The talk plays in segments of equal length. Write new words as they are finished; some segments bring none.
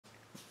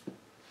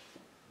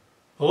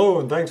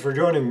Hello and thanks for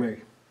joining me.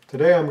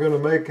 Today I'm going to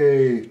make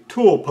a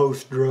tool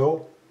post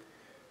drill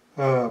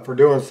for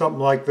doing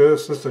something like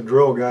this. This is a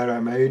drill guide I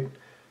made.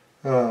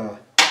 There's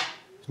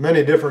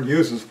many different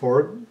uses for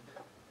it.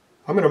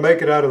 I'm going to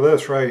make it out of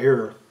this right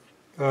here.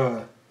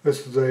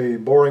 This is a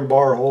boring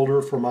bar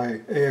holder for my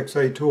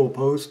AXA tool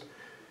post.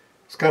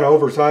 It's kind of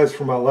oversized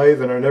for my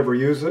lathe and I never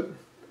use it.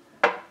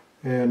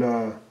 And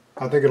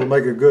I think it'll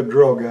make a good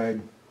drill guide.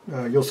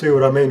 You'll see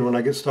what I mean when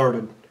I get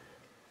started.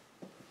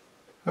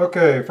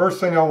 Okay, first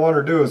thing I want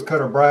to do is cut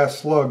a brass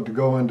slug to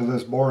go into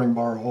this boring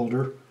bar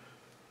holder.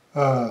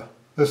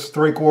 This is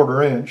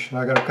 3/4 inch, and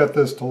I got to cut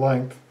this to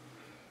length.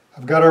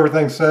 I've got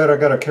everything set. I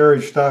got a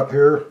carriage stop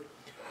here.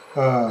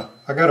 I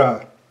got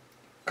a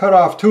cut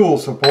off tool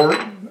support.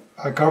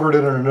 I covered it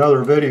in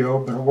another video,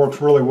 but it works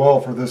really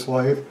well for this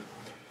lathe.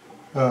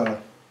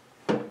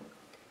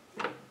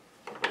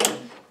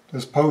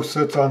 This post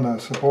sits on the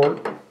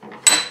support.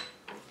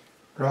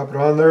 Drop it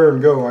on there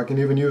and go. I can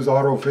even use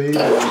auto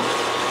feed.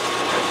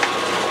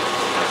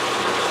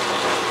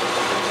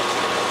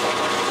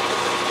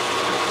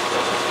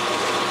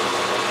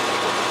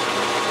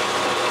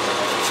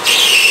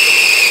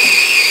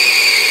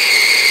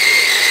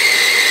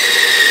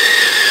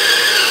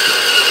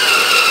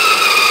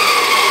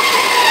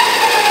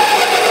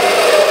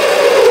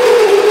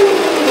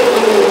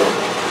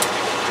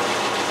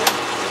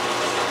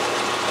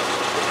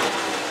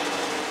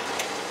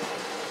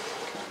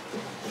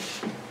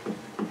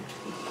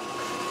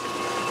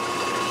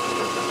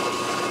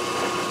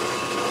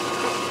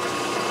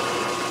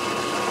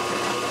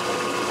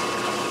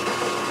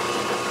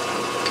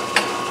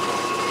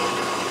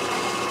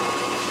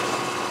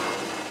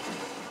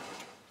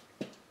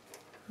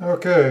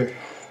 Okay,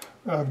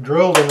 I've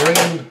drilled and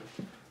reamed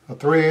a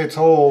 3/8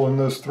 hole in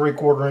this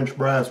 3/4 inch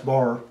brass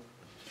bar,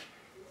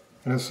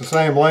 and it's the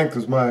same length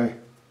as my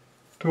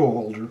tool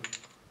holder.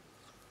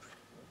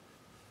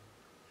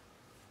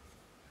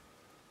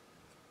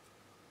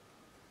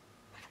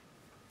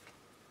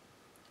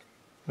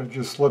 It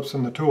just slips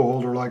in the tool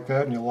holder like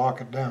that and you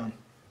lock it down.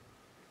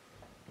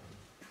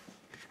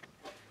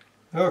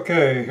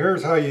 Okay,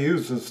 here's how you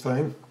use this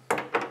thing.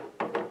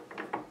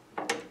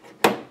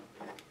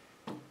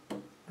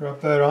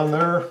 Drop that on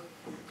there.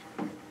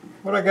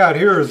 What I got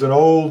here is an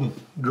old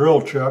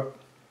drill chuck.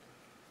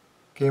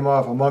 Came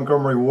off of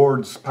Montgomery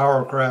Ward's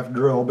Powercraft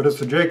drill, but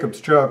it's a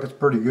Jacobs chuck. It's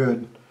pretty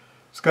good.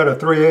 It's got a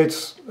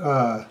 3/8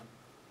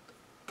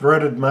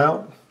 threaded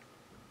mount.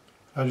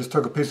 I just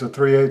took a piece of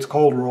 3/8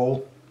 cold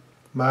roll,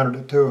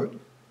 mounted it to it.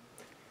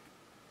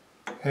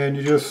 And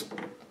you just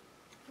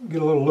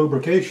get a little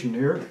lubrication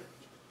here.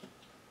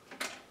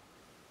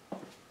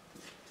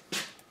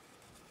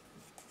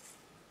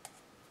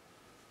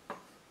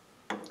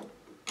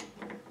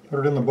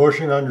 Put it in the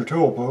bushing on your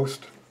tool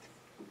post.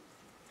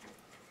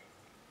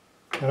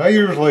 And I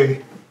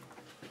usually,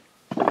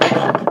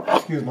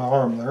 excuse my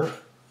arm there,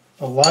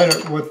 align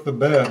it with the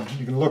bed.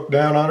 You can look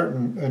down on it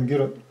and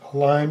get it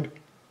aligned.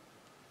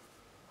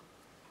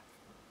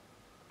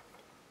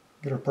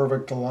 Get a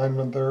perfect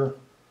alignment there.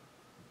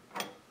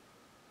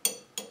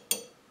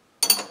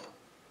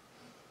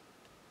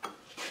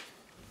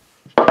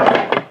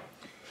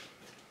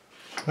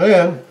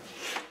 Then,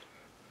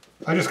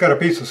 I just got a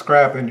piece of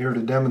scrap in here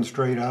to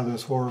demonstrate how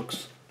this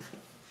works.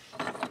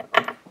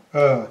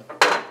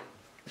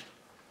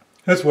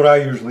 That's what I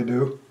usually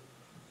do.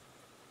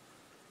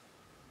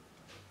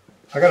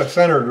 I got a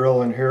center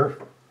drill in here.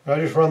 I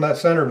just run that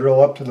center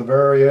drill up to the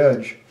very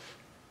edge.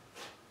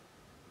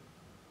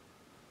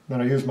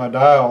 Then I use my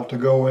dial to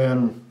go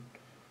in,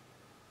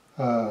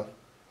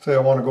 say I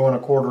want to go in a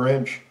 1/4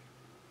 inch.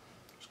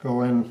 Just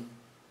go in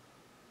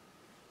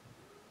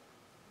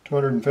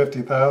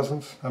 250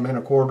 thousandths. I'm in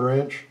a 1/4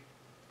 inch.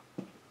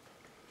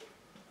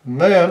 And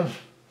then,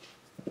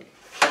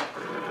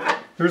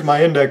 here's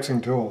my indexing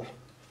tool.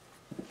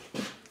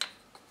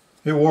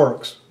 It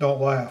works,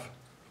 don't laugh.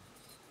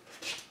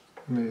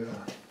 Let me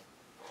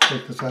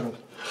take this out of...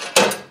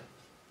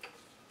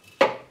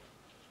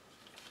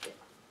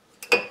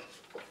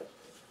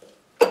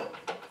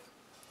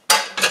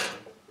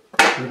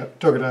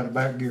 Took it out of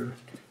back gear.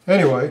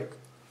 Anyway,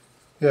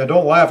 yeah,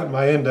 don't laugh at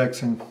my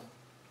indexing.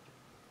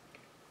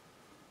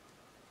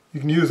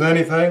 You can use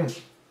anything.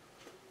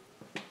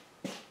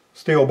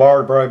 Steel bar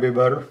would probably be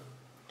better.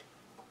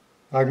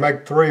 I can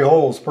make 3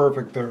 holes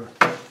perfect there.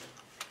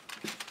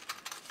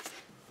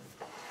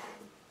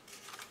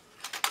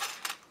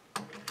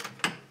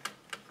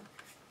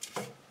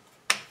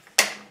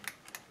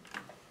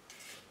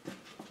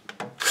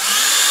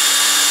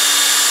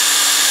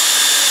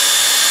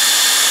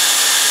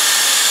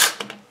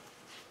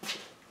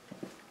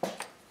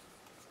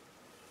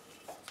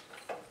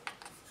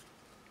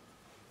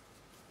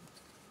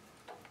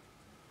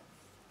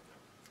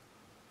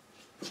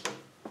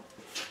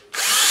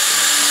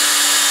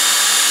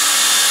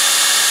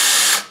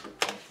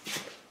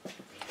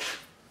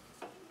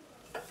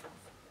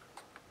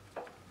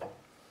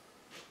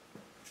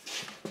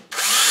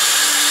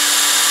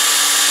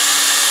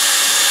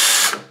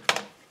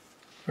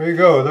 There you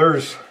go.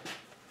 There's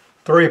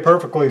 3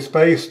 perfectly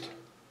spaced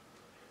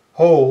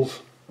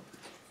holes.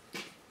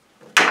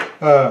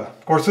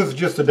 Of course, this is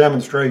just a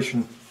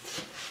demonstration.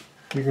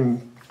 You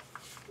can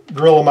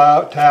drill them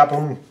out, tap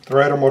them,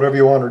 thread them, whatever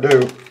you want to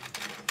do.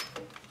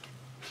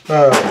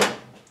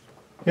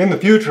 In the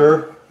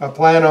future, I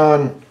plan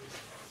on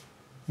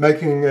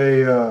making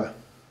a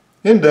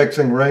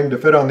indexing ring to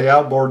fit on the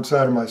outboard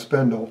side of my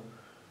spindle.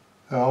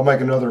 I'll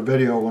make another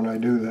video when I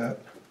do that.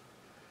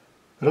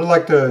 But I'd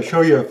like to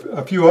show you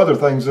a few other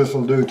things this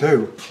will do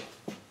too.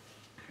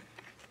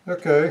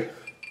 Okay,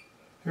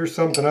 here's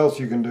something else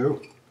you can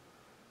do.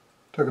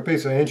 Took a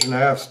piece of 1.5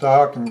 inch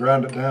stock and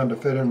ground it down to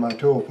fit in my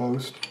tool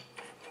post.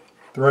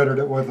 Threaded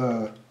it with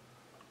a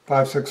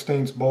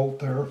 5/16 bolt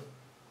there.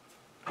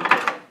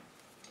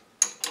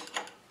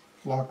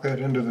 Lock that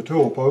into the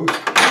tool post,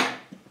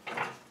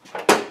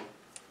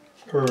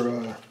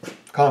 or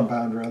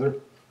compound rather.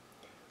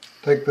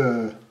 Take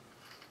the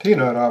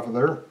T-nut off of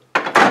there.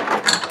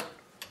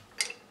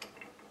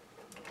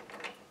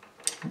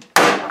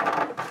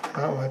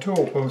 Mount my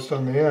tool post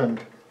on the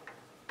end.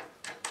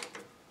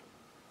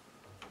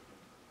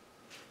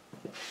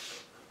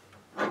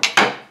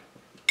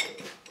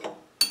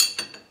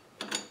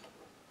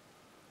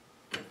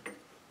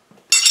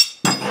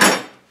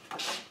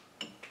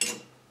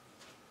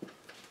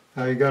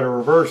 Now you got to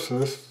reverse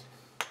this.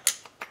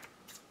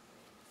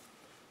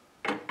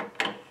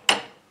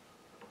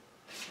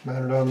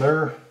 Mount it on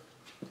there.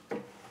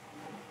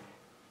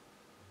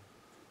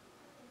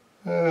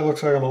 It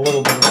looks like I'm a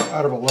little bit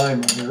out of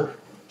alignment here.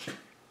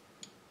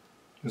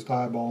 Just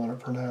eyeballing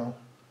it for now.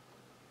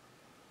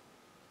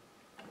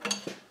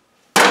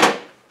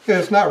 Yeah,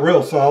 it's not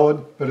real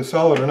solid, but it's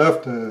solid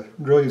enough to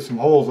drill you some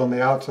holes on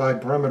the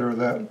outside perimeter of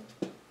that.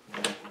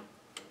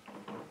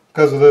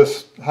 Because of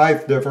this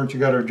height difference, you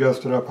got to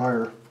adjust it up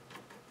higher.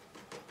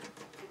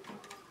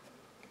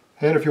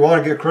 And if you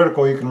want to get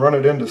critical, you can run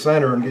it into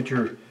center and get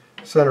your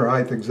center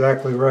height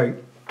exactly right.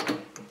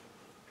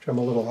 Which I'm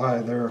a little high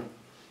there.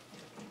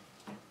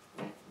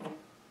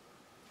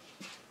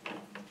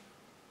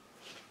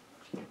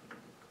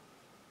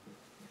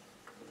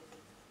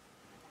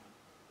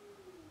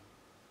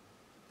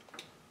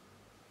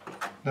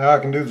 Now I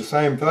can do the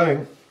same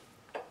thing.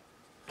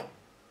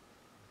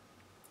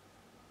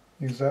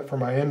 Use that for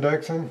my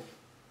indexing.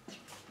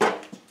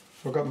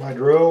 Hook up my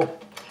drill.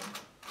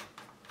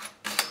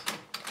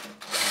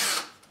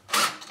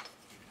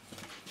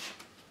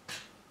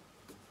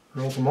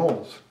 Drill some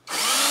holes.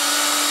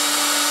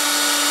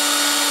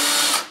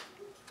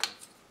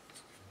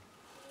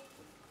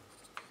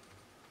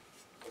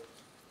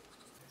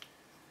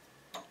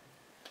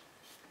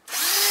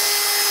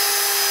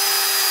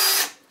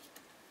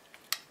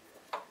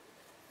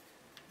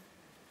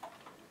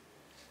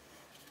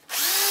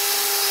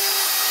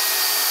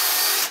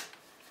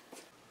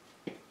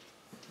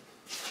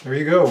 There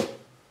you go.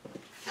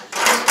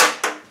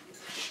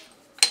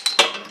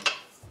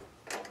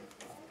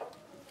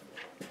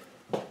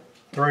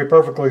 Three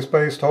perfectly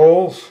spaced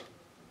holes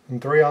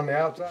and 3 on the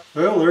outside.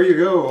 Well, there you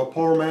go, a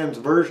poor man's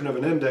version of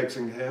an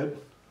indexing head.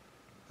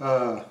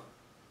 I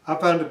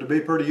found it to be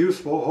pretty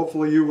useful.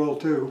 Hopefully you will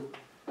too.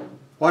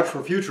 Watch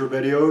for future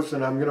videos,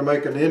 and I'm going to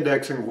make an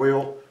indexing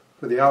wheel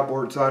for the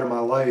outboard side of my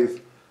lathe.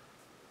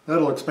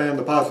 That'll expand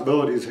the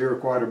possibilities here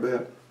quite a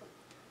bit.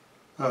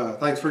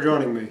 Thanks for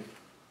joining me.